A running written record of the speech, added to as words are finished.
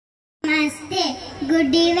Namaste.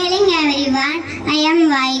 Good evening everyone. I am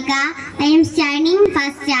Vaiga. I am studying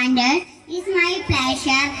first standard. It is my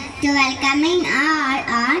pleasure to welcoming all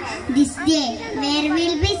on this day where we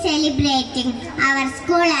will be celebrating our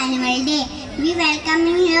school annual day. We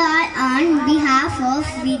welcoming you all on behalf of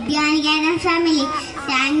Vidyanagaran family.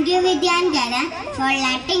 Thank you Vidyanagaran for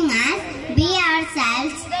letting us be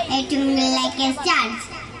ourselves like a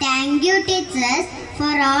stars. Thank you teachers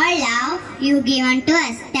for all love you given to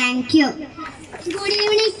us. Thank you. Good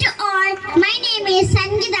evening to all. My name is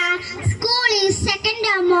Ankita. School is second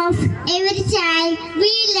term of every child.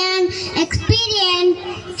 We learn,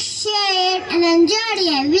 experience, share and enjoy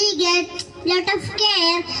it. We get lot of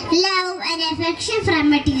care, love and affection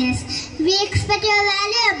from our teachers. We expect your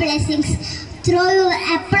valuable blessings through your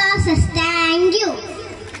applause. Thank you.